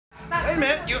Wait a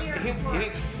minute.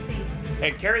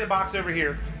 Hey, carry the box over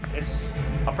here. This is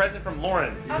a present from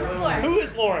Lauren. On the floor. Who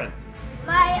is Lauren?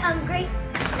 My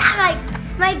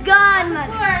my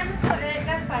godmother.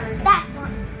 That's fine. That's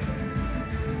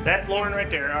one. That's Lauren right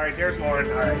there. All right, there's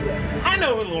Lauren. All right, yeah. I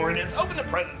know who Lauren is. Open the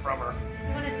present from her.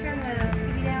 You want to turn the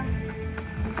TV down?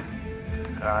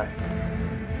 All right.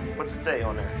 What's it say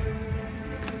on there?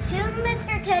 To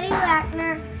Mr. Teddy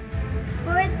Wagner,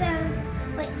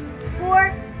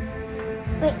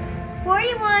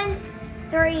 41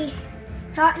 3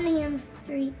 Tottenham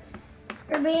Street,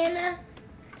 Urbana,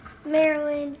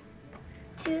 Maryland,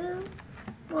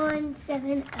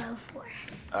 21704.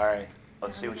 All right.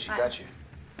 Let's see what she got you.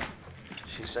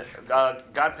 She said,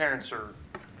 godparents are,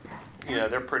 you know,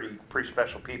 they're pretty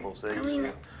special people. So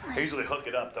they usually hook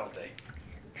it up, don't they?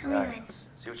 Come All on. right.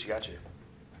 See what you got you.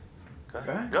 Go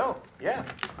ahead. Okay. Go. Yeah.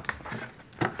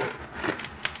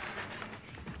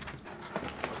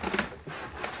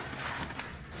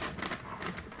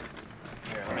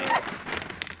 Here, let me.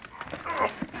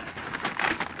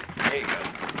 There you go.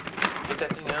 Get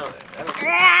that thing out of there.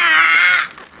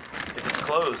 If it's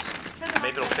closed,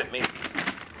 maybe it'll fit me.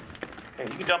 Hey,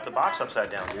 you can dump the box upside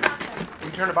down, dude. You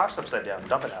can turn the box upside down.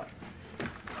 Dump it out.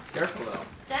 Careful though.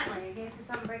 Gently, in case it's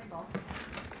unbreakable.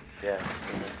 Yeah.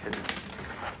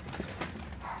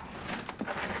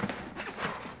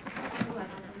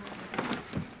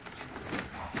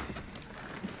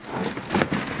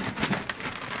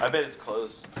 I bet it's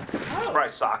closed. It's probably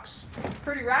socks.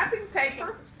 Pretty wrapping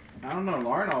paper. I don't know.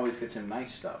 Lauren always gets him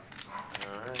nice stuff.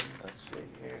 All right, let's see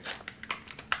here.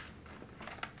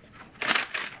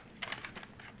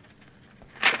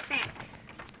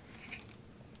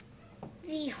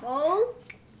 The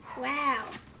Hulk? Wow.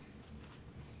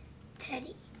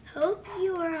 Teddy, hope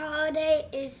your holiday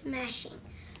is smashing.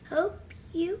 Hope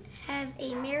you have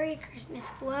a Merry Christmas.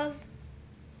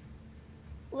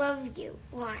 Love you,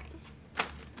 Lauren.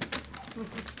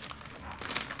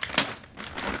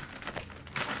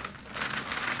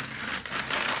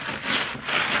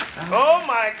 Oh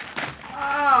my!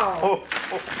 Oh.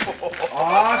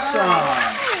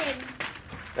 Awesome.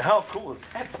 How cool is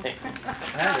that thing?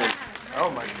 That is Oh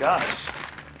my gosh!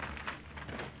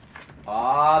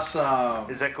 awesome.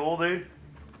 Is that cool, dude?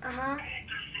 Uh-huh.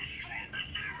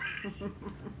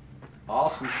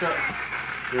 Awesome.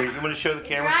 Here, you want to show the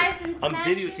camera? dries and I'm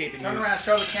smashes. videotaping Turn you. around.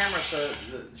 Show the camera so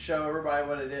show everybody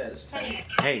what it is. Teddy.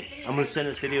 Hey, I'm gonna send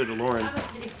this video to Lauren.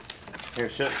 Here,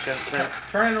 send.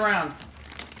 Turn it around.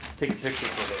 Take a picture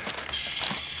for it.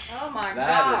 Oh my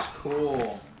That is gosh.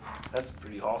 cool. That's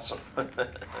pretty awesome.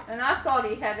 And I thought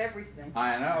he had everything.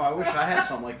 I know. I wish I had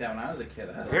something like that when I was a kid.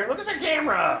 Here, look at the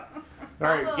camera. All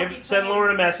right, send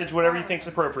Lauren a message, whatever you think's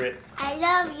appropriate. I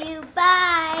love you.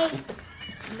 Bye.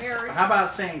 Mary, How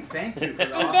about saying thank you for the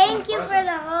And awesome thank you for present?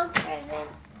 the Hulk present.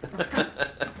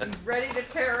 he's ready to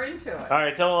tear into it. All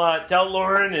right, tell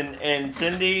Lauren and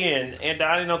Cindy and Aunt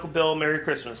Dottie and Uncle Bill Merry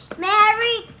Christmas.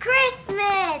 Merry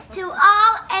Christmas to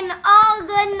all and all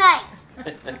good night.